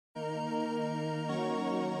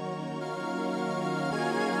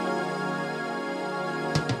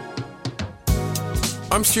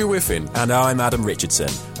I'm Stu Whiffin. And I'm Adam Richardson.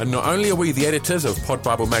 And not only are we the editors of Pod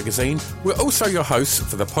Bible magazine, we're also your hosts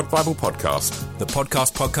for the Pod Bible podcast. The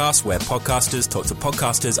podcast where podcasters talk to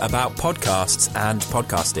podcasters about podcasts and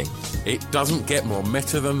podcasting. It doesn't get more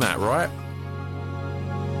meta than that, right?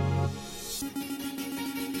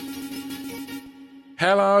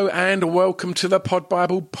 Hello and welcome to the Pod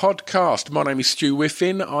Bible podcast. My name is Stu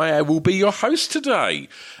Whiffin. I will be your host today.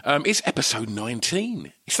 It's episode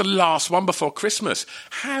 19. It's the last one before Christmas.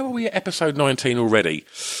 How are we at episode 19 already?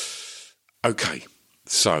 Okay,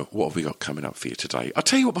 so what have we got coming up for you today? I'll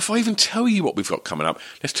tell you what, before I even tell you what we've got coming up,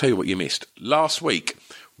 let's tell you what you missed. Last week,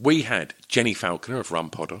 we had Jenny Falconer of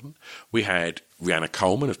RunPod on. We had Rihanna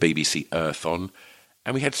Coleman of BBC Earth on.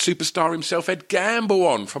 And we had superstar himself, Ed Gamble,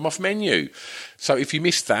 on from Off Menu. So if you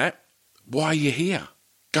missed that, why are you here?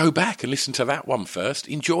 Go back and listen to that one first.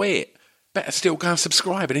 Enjoy it. Better still, go and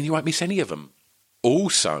subscribe and then you won't miss any of them.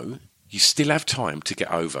 Also, you still have time to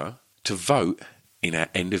get over to vote in our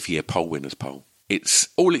end-of-year poll winners poll. It's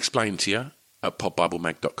all explained to you at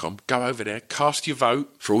podbiblemag.com. Go over there, cast your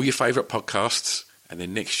vote for all your favourite podcasts, and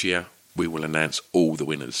then next year we will announce all the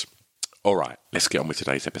winners. All right, let's get on with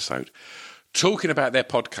today's episode. Talking about their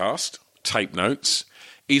podcast, Tape Notes,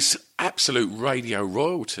 is absolute radio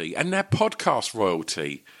royalty and their podcast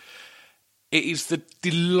royalty. It is the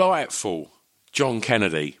delightful John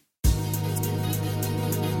Kennedy.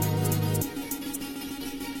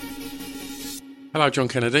 Hello, John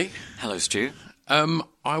Kennedy. Hello, Stu.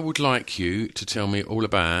 I would like you to tell me all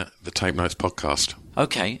about the Tape Notes podcast.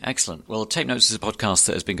 Okay, excellent. Well, Tape Notes is a podcast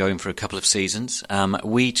that has been going for a couple of seasons.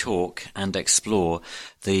 We talk and explore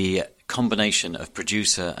the combination of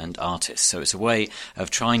producer and artist. So it's a way of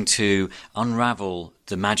trying to unravel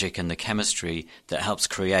the magic and the chemistry that helps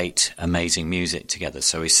create amazing music together.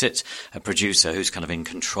 So we sit a producer who's kind of in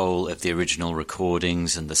control of the original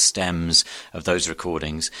recordings and the stems of those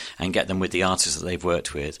recordings and get them with the artists that they've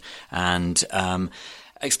worked with and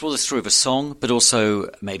explore the story of a song, but also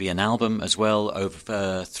maybe an album as well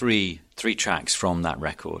over three tracks from that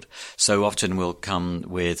record. So often we'll come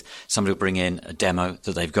with somebody will bring in a demo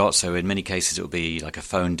that they've got. So in many cases it will be like a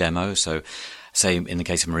phone demo. So say in the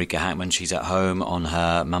case of Marika Hackman, she's at home on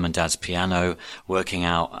her mum and dad's piano working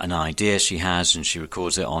out an idea she has and she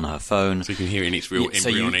records it on her phone. So you can hear it in its real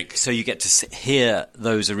embryonic. So you get to hear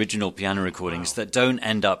those original piano recordings that don't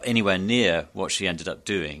end up anywhere near what she ended up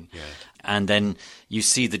doing. Yeah. And then you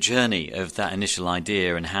see the journey of that initial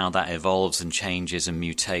idea and how that evolves and changes and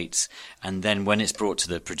mutates. And then when it's brought to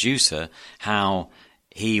the producer, how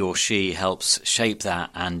he or she helps shape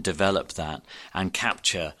that and develop that and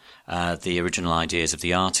capture the original ideas of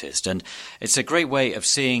the artist. And it's a great way of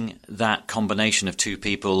seeing that combination of two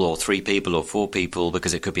people or three people or four people,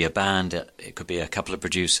 because it could be a band, it could be a couple of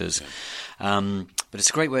producers. Yeah. But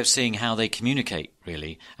it's a great way of seeing how they communicate,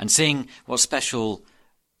 really, and seeing what special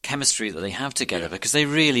chemistry that they have together, because they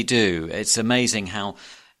really do. It's amazing how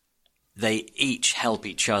they each help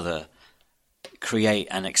each other create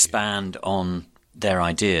and expand on their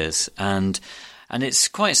ideas, and it's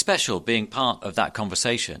quite special being part of that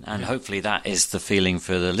conversation, and hopefully that is the feeling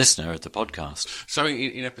for the listener of the podcast. So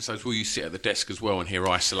in episodes, will you sit at the desk as well and hear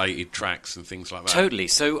isolated tracks and things like that? Totally.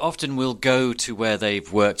 So often we'll go to where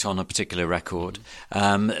they've worked on a particular record.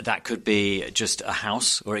 That could be just a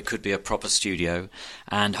house or it could be a proper studio.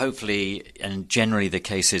 And hopefully, and generally the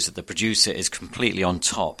case is that the producer is completely on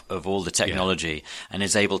top of all the technology and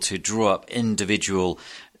is able to draw up individual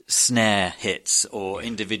snare hits or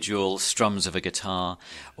individual strums of a guitar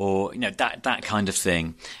or that kind of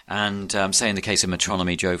thing. And say in the case of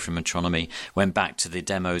Metronomy, Joe from Metronomy went back to the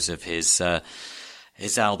demos of his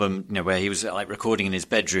album, where he was like recording in his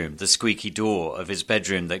bedroom, the squeaky door of his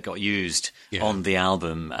bedroom that got used on the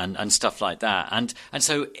album and stuff like that. And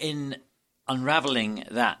so in unraveling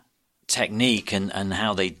that technique and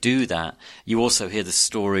how they do that, you also hear the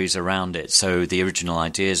stories around it. So the original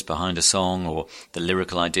ideas behind a song or the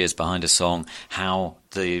lyrical ideas behind a song, how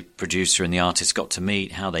the producer and the artist got to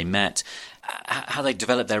meet, how they met, how they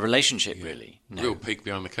developed their relationship, really. Real peek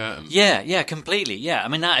behind the curtain. Yeah, completely. Yeah, I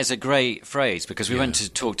mean, that is a great phrase because we went to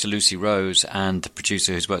talk to Lucy Rose and the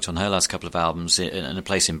producer who's worked on her last couple of albums in a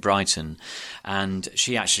place in Brighton, and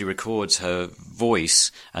she actually records her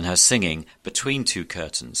voice and her singing between two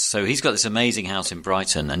curtains. So he's got this amazing house in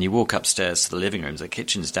Brighton, and you walk upstairs to the living rooms, the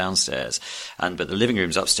kitchen's downstairs, but the living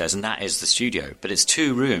room's upstairs, and that is the studio. But it's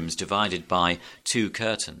two rooms divided by two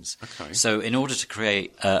curtains. Okay. So in order to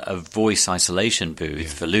create a voice isolation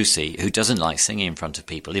booth for Lucy, who doesn't like singing in front of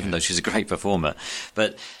people, even though she's a great performer.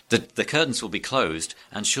 But the curtains will be closed,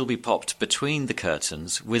 and she'll be popped between the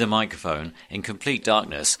curtains with a microphone in complete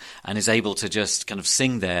darkness, and is able to just kind of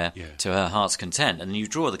sing there to her heart's content. And then you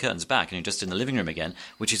draw the curtains back, and you're just in the living room again,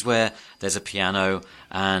 which is where there's a piano,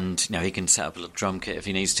 and he can set up a little drum kit if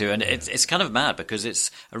he needs to. And it's kind of mad because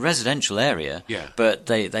it's a residential area, but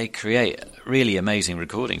they create really amazing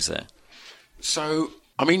recordings there. So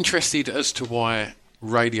I'm interested as to why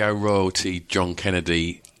radio royalty John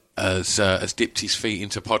Kennedy has dipped his feet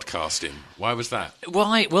into podcasting. Why was that?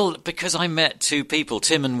 Why? Well, because I met two people,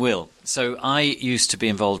 Tim and Will. So I used to be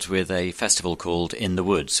involved with a festival called In the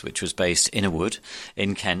Woods, which was based in a wood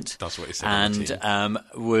in Kent. That's what it said. And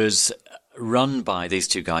was run by these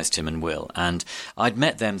two guys, Tim and Will. And I'd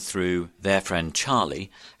met them through their friend Charlie,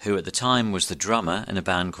 who at the time was the drummer in a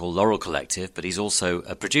band called Laurel Collective, but he's also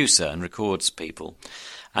a producer and records people.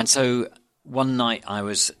 And so one night I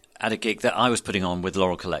was at a gig that I was putting on with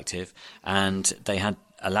Laurel Collective, and they had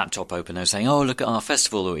a laptop open. They were saying, "Oh, look at our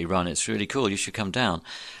festival that we run. It's really cool. You should come down."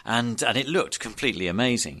 And it looked completely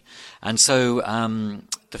amazing. And so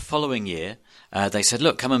the following year, they said,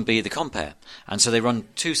 "Look, come and be the compere." And so they run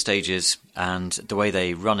 2 stages, and the way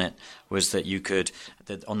they run it was that you could,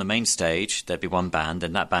 on the main stage, there'd be one band,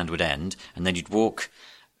 then that band would end, and then you'd walk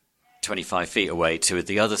 25 feet away to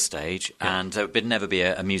the other stage, and there would never be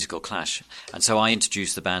a musical clash. And so I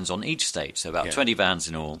introduced the bands on each stage, so about 20 bands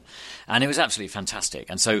in all, and it was absolutely fantastic.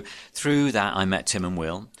 And so through that I met Tim and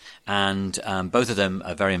Will, and both of them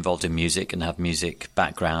are very involved in music and have music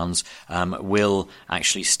backgrounds. Will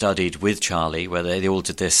actually studied with Charlie, where they all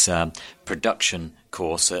did this production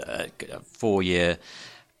course, a 4-year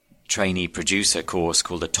trainee producer course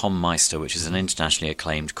called the Tom Meister, which is an internationally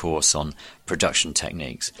acclaimed course on production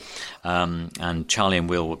techniques. And Charlie and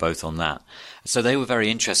Will were both on that. So they were very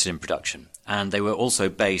interested in production. And they were also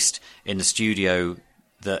based in the studio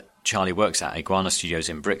that Charlie works at, Iguana Studios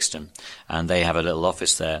in Brixton. And they have a little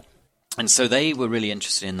office there. And so they were really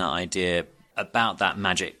interested in that idea about that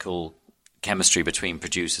magical chemistry between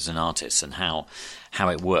producers and artists and how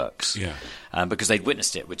it works. Because they'd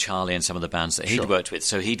witnessed it with Charlie and some of the bands that he'd worked with.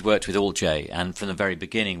 So he'd worked with Alt J, and from the very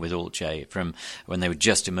beginning with Alt J, from when they were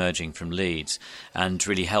just emerging from Leeds, and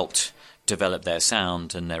really helped develop their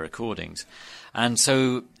sound and their recordings. And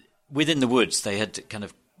so within the Woods, they had kind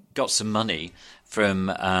of got some money from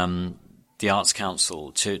the Arts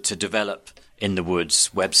Council to develop In the Woods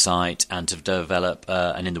website and to develop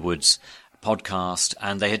an In the Woods podcast,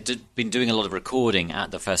 and they had been doing a lot of recording at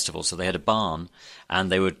the festival. So they had a barn,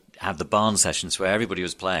 and they would have the barn sessions where everybody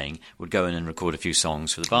was playing, would go in and record a few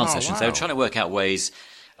songs for the barn sessions. Wow. They were trying to work out ways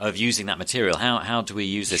of using that material. How do we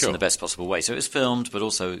use this in the best possible way? So it was filmed, but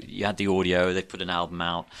also you had the audio. They put an album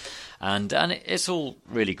out, and it's all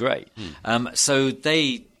really great. So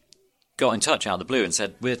they got in touch out of the blue and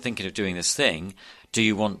said, "We're thinking of doing this thing. Do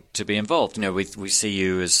you want to be involved? We see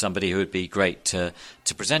you as somebody who would be great to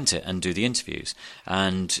present it and do the interviews."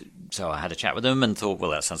 And so I had a chat with them and thought,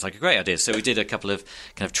 well, that sounds like a great idea. So we did a couple of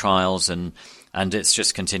kind of trials, and it's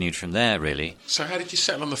just continued from there, really. So how did you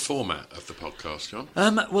settle on the format of the podcast, John?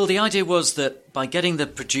 Well, the idea was that by getting the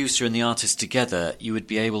producer and the artist together, you would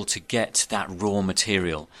be able to get that raw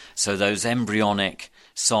material. So those embryonic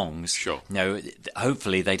songs,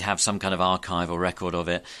 hopefully they'd have some kind of archive or record of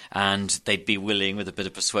it, and they'd be willing, with a bit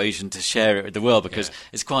of persuasion, to share it with the world, because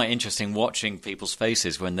it's quite interesting watching people's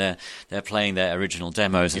faces when they're playing their original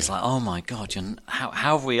demos. It's like, oh my God, John, how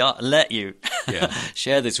have we let you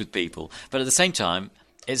share this with people? But at the same time,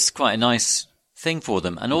 it's quite a nice thing for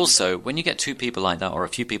them. And also, when you get 2 people like that, or a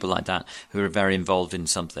few people like that, who are very involved in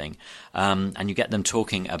something, and you get them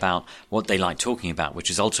talking about what they like talking about, which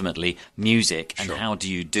is ultimately music and how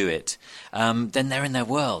do you do it, then they're in their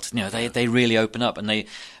world. They really open up, and they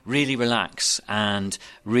really relax and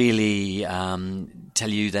really tell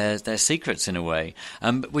you their secrets in a way,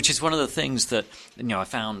 which is one of the things that I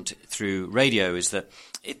found through radio, is that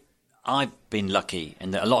I've been lucky in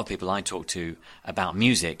that a lot of people I talk to about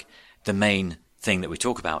music, the main thing that we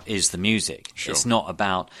talk about is the music. It's not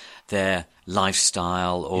about their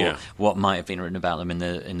lifestyle or what might have been written about them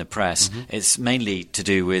in the press. It's mainly to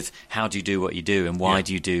do with how do you do what you do and why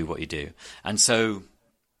do you do what you do. And so,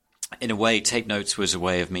 in a way, Tape Notes was a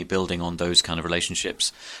way of me building on those kind of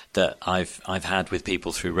relationships that I've had with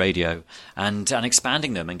people through radio, and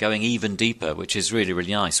expanding them and going even deeper, which is really,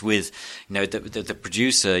 really nice. With the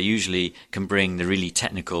producer usually can bring the really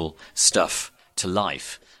technical stuff to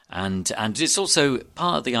life. And it's also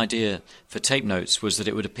part of the idea for Tape Notes was that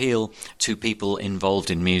it would appeal to people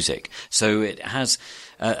involved in music. So it has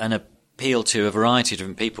an appeal to a variety of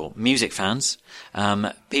different people. Music fans,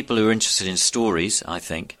 people who are interested in stories, I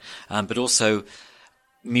think, but also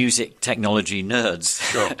music technology nerds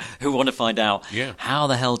who want to find out how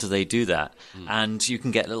the hell do they do that. And you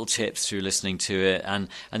can get little tips through listening to it. And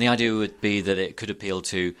the idea would be that it could appeal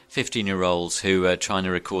to 15-year-olds who are trying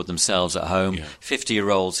to record themselves at home,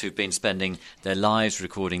 50-year-olds who've been spending their lives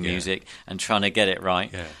recording music and trying to get it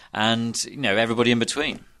right, and everybody in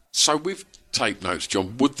between. So with Tape Notes,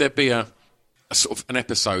 John, would there be a sort of an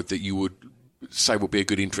episode that you would say will be a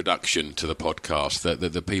good introduction to the podcast, that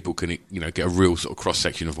the people can get a real sort of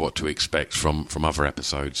cross-section of what to expect from other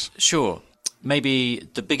episodes? Sure. Maybe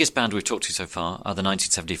the biggest band we've talked to so far are the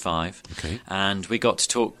 1975. Okay. And we got to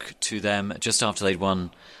talk to them just after they'd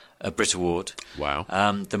won a Brit Award. Wow.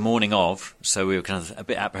 The morning of, so we were kind of a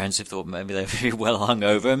bit apprehensive, thought maybe they would be well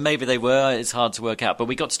hungover, and maybe they were. It's hard to work out. But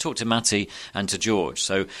we got to talk to Matty and to George.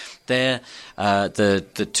 So they're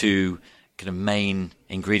the two kind of main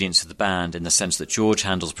ingredients of the band, in the sense that George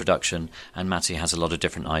handles production and Matty has a lot of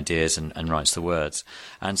different ideas and writes the words.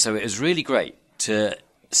 And so it was really great to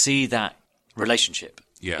see that relationship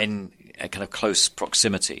in a kind of close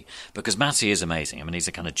proximity, because Matty is amazing. I mean, he's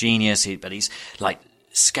a kind of genius, but he's like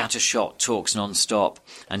scattershot, talks non-stop,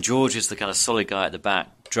 and George is the kind of solid guy at the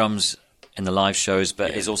back, drums in the live shows,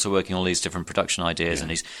 but he's also working on all these different production ideas, and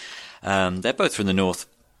he's they're both from the north,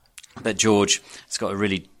 but George has got a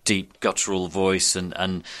really deep guttural voice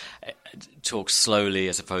and talks slowly,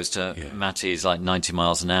 as opposed to Matty's like 90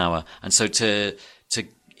 miles an hour. And so to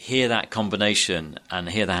hear that combination and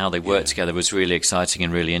hear how they work together was really exciting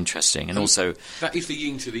and really interesting. And also, that is the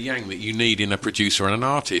yin to the yang that you need in a producer and an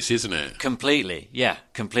artist, isn't it? Completely,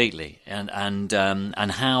 completely. And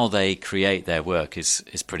how they create their work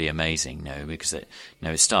is pretty amazing, because it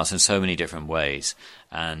starts in so many different ways.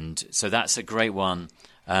 And so that's a great one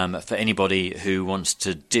for anybody who wants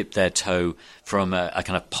to dip their toe from a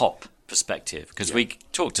kind of pop perspective, because we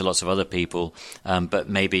talk to lots of other people, but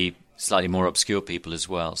maybe slightly more obscure people as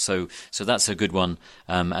well. So that's a good one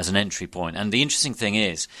as an entry point. And the interesting thing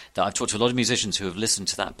is that I've talked to a lot of musicians who have listened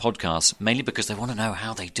to that podcast mainly because they want to know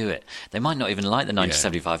how they do it. They might not even like the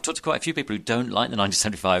 1975. I've talked to quite a few people who don't like the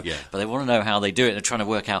 1975, but they want to know how they do it. They're trying to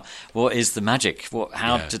work out what is the magic,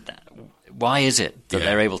 why is it that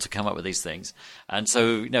they're able to come up with these things. And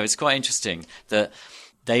so, it's quite interesting that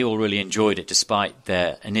they all really enjoyed it despite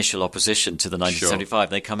their initial opposition to the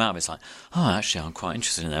 1975. They come out and it's like, actually, I'm quite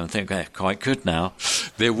interested in them. I think they're quite good now.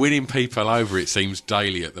 They're winning people over, it seems,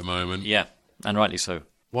 daily at the moment. Yeah, and rightly so.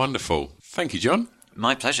 Wonderful. Thank you, John.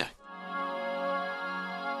 My pleasure.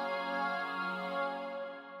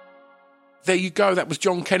 There you go. That was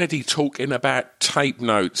John Kennedy talking about Tape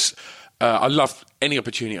Notes. I love any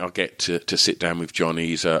opportunity I'll get to sit down with John.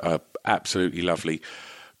 He's a absolutely lovely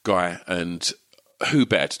guy, and who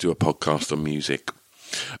better to do a podcast on music?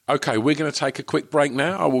 Okay, we're going to take a quick break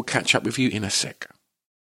now. I will catch up with you in a sec.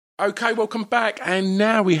 Okay, welcome back. And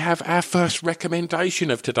now we have our first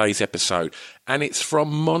recommendation of today's episode. And it's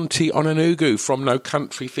from Monty Onanugu from No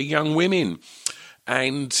Country for Young Women.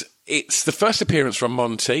 And it's the first appearance from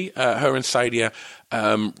Monty. Her and Sadia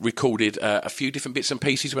recorded a few different bits and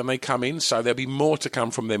pieces when they come in. So there'll be more to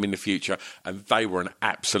come from them in the future. And they were an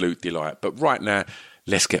absolute delight. But right now,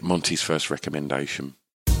 let's get Monty's first recommendation.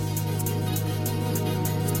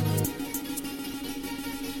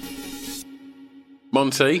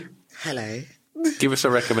 Monty. Hello. Give us a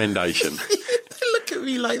recommendation. Don't look at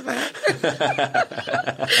me like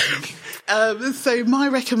that. So my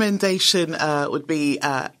recommendation would be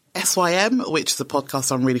SYM, which is a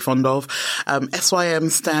podcast I'm really fond of. SYM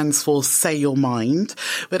stands for Say Your Mind,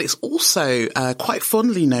 but it's also quite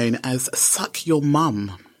fondly known as Suck Your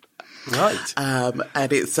Mum. Right. And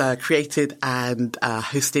it's created and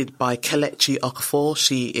hosted by Kelechi Okafor.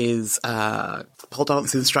 She is a pole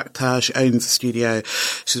dance instructor. She owns a studio.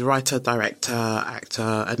 She's a writer, director,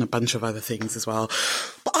 actor, and a bunch of other things as well.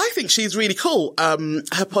 But I think she's really cool.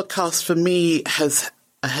 Her podcast for me has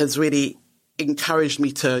really encouraged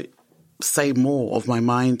me to say more of my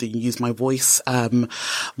mind and use my voice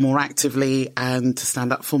more actively and to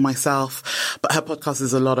stand up for myself. But her podcast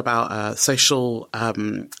is a lot about social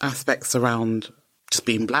aspects around just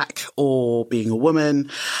being black or being a woman.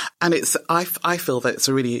 And I feel that it's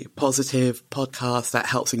a really positive podcast that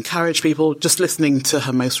helps encourage people. Just listening to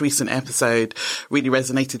her most recent episode really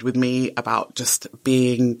resonated with me about just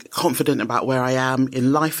being confident about where I am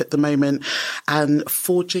in life at the moment and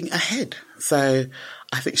forging ahead. So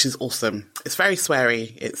I think she's awesome. It's very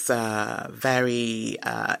sweary. It's very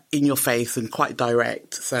in your face and quite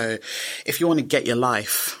direct. So if you want to get your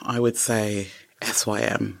life, I would say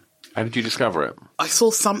SYM. How did you discover it? I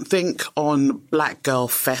saw something on Black Girl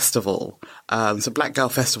Festival. So Black Girl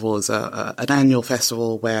Festival is an annual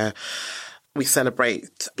festival where we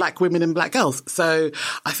celebrate Black women and Black girls. So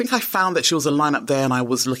I think I found that she was a lineup there, and I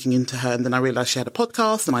was looking into her, and then I realised she had a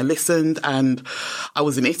podcast, and I listened, and I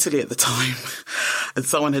was in Italy at the time, and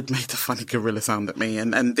someone had made a funny gorilla sound at me,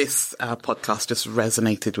 and this podcast just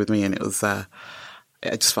resonated with me, and it was I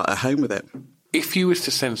just felt at home with it. If you was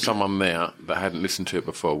to send someone there that hadn't listened to it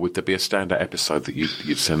before, would there be a standout episode that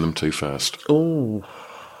you'd send them to first? Oh,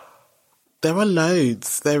 there are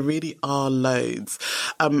loads. There really are loads.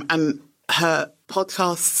 And her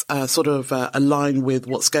podcasts sort of align with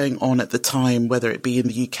what's going on at the time, whether it be in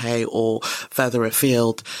the UK or further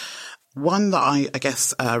afield. One that I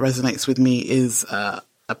guess resonates with me is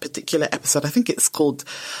a particular episode. I think it's called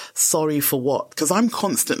Sorry for What? Because I'm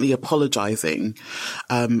constantly apologising,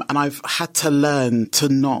 and I've had to learn to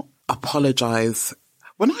not apologise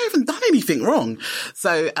when I haven't done anything wrong.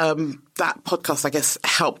 So that podcast, I guess,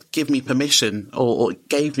 helped give me permission or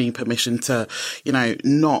gave me permission to,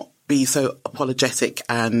 not be so apologetic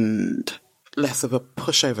and less of a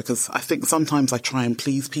pushover, because I think sometimes I try and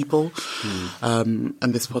please people. And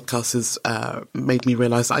this podcast has made me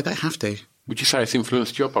realise that I don't have to. Would you say it's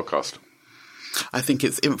influenced your podcast? I think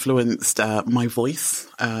it's influenced my voice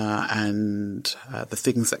and the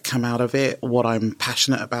things that come out of it, what I'm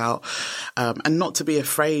passionate about, and not to be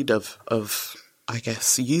afraid of I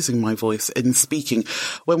guess, using my voice in speaking.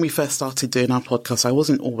 When we first started doing our podcast,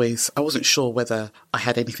 I wasn't sure whether I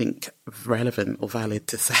had anything relevant or valid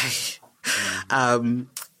to say.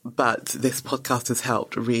 But this podcast has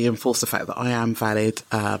helped reinforce the fact that I am valid.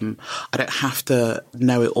 I don't have to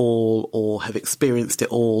know it all or have experienced it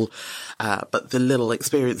all. But the little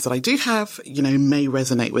experience that I do have, may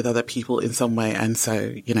resonate with other people in some way. And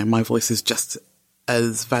so, my voice is just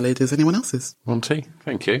as valid as anyone else's. Monty,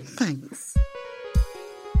 thank you. Thanks.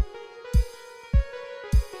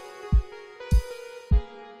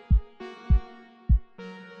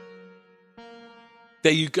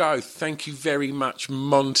 There you go. Thank you very much,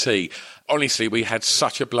 Monty. Honestly, we had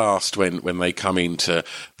such a blast when they come into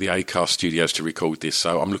the Acast studios to record this.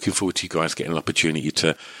 So I'm looking forward to you guys getting an opportunity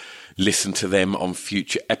to listen to them on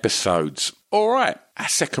future episodes. All right. Our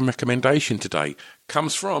second recommendation today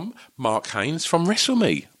comes from Mark Haynes from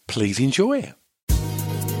WrestleMe. Please enjoy.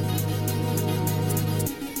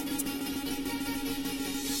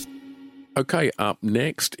 Okay, up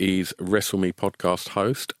next is WrestleMe podcast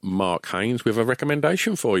host Mark Haynes with a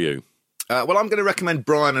recommendation for you. Well, I'm going to recommend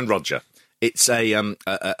Brian and Roger. It's a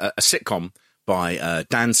sitcom by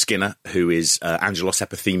Dan Skinner, who is Angelos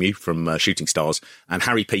Epithemiou from Shooting Stars, and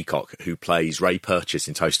Harry Peacock, who plays Ray Purchase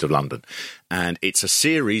in Toast of London. And it's a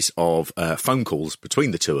series of phone calls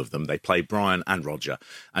between the two of them. They play Brian and Roger.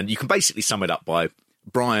 And you can basically sum it up by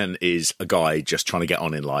Brian is a guy just trying to get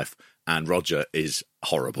on in life, and Roger is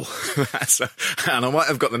horrible. And I might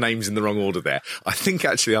have got the names in the wrong order there. I think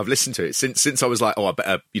actually I've listened to it since I was like, I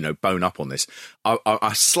better, bone up on this.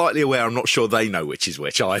 I'm slightly aware, I'm not sure they know which is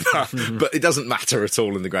which either, but it doesn't matter at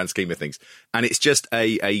all in the grand scheme of things. And it's just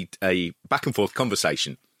a back and forth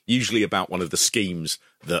conversation, usually about one of the schemes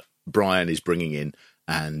that Brian is bringing in,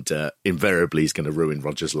 and invariably is going to ruin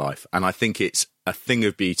Roger's life. And I think it's a thing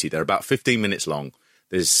of beauty. They're about 15 minutes long.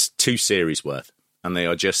 There's 2 series worth, and they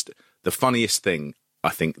are just the funniest thing, I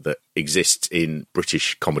think, that exists in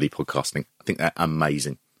British comedy podcasting. I think they're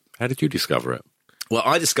amazing. How did you discover it? Well,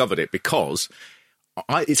 I discovered it because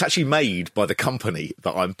it's actually made by the company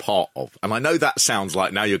that I'm part of. And I know that sounds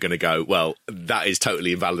like now you're going to go, well, that is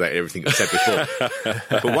totally invalidating everything I've said before.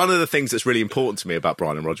 But one of the things that's really important to me about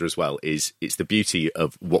Brian and Roger as well is it's the beauty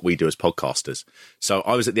of what we do as podcasters. So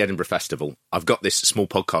I was at the Edinburgh Festival. I've got this small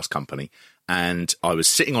podcast company, and I was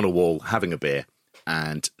sitting on a wall having a beer,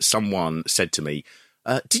 and someone said to me,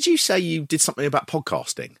 did you say you did something about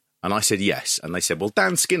podcasting? And I said, yes. And they said, well,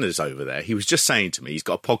 Dan Skinner's over there. He was just saying to me, he's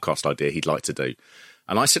got a podcast idea he'd like to do.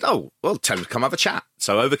 And I said, oh, well, tell him to come have a chat.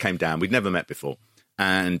 So over came Dan. We'd never met before.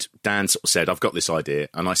 And Dan sort of said, I've got this idea.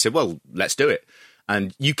 And I said, well, let's do it.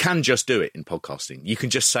 And you can just do it in podcasting. You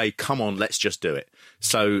can just say, come on, let's just do it.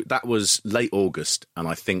 So that was late August. And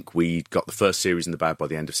I think we got the first series in the bag by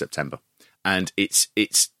the end of September. And it's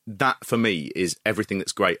that, for me, is everything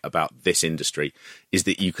that's great about this industry, is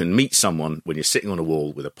that you can meet someone when you're sitting on a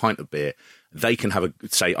wall with a pint of beer. They can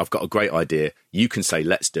say, I've got a great idea. You can say,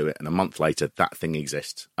 let's do it. And a month later, that thing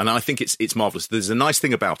exists. And I think it's marvellous. There's a nice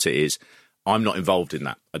thing about it is I'm not involved in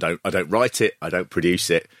that. I don't write it. I don't produce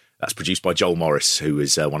it. That's produced by Joel Morris, who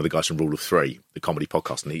is one of the guys from Rule of Three, the comedy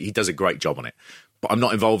podcast. And he does a great job on it. But I'm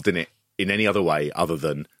not involved in it in any other way other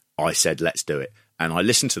than I said, let's do it. And I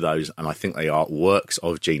listened to those, and I think they are works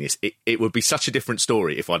of genius. It would be such a different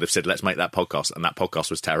story if I'd have said, let's make that podcast, and that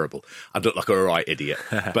podcast was terrible. I'd look like a right idiot.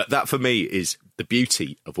 But that, for me, is the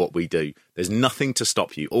beauty of what we do. There's nothing to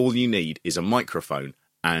stop you. All you need is a microphone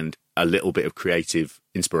and a little bit of creative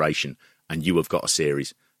inspiration, and you have got a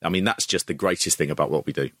series. I mean, that's just the greatest thing about what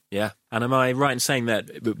we do. Yeah. And am I right in saying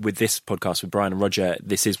that with this podcast with Brian and Roger,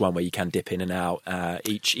 this is one where you can dip in and out?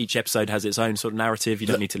 Each episode has its own sort of narrative. You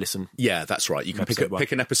don't need to listen. Yeah, that's right. You can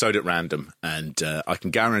pick an episode at random, and I can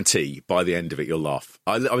guarantee by the end of it, you'll laugh.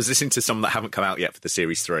 I was listening to some that haven't come out yet for the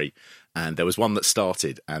Series 3, and there was one that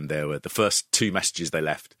started, and there were the first 2 messages they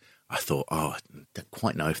left. I thought, I don't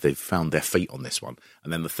quite know if they've found their feet on this one.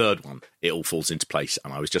 And then the third one, it all falls into place.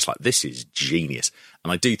 And I was just like, this is genius.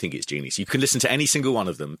 And I do think it's genius. You can listen to any single one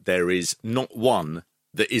of them. There is not one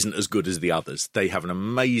that isn't as good as the others. They have an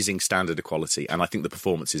amazing standard of quality. And I think the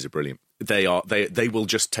performances are brilliant. They will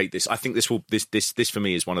just take this. I think this for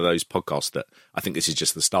me is one of those podcasts that I think this is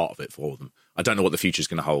just the start of it for them. I don't know what the future is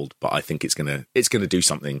going to hold, but I think it's going to do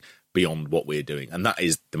something beyond what we're doing. And that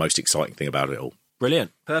is the most exciting thing about it all.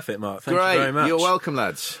 Brilliant. Perfect, Mark. Thank you very much. You're welcome,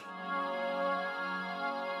 lads.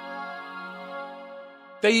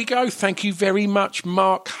 There you go. Thank you very much,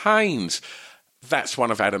 Mark Haynes. That's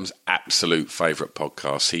one of Adam's absolute favourite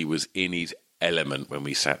podcasts. He was in his element when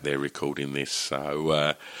we sat there recording this.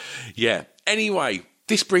 So, yeah. Anyway,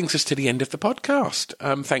 this brings us to the end of the podcast.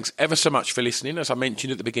 Thanks ever so much for listening. As I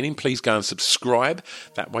mentioned at the beginning, please go and subscribe.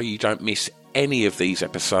 That way you don't miss any of these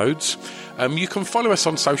episodes. You can follow us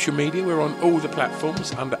on social media. We're on all the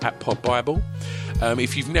platforms under @PodBible.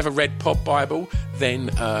 If you've never read Pod Bible, then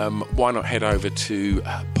why not head over to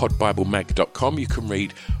podbiblemag.com. You can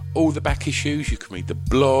read all the back issues, you can read the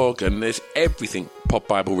blog, and there's everything Pod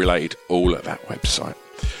Bible related all at that website.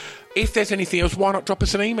 If there's anything else, why not drop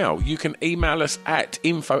us an email? You can email us at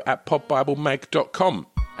info@podbiblemag.com.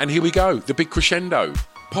 And here we go, the big crescendo.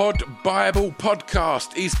 Pod Bible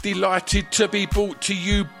Podcast is delighted to be brought to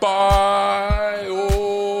you by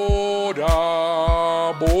Audible.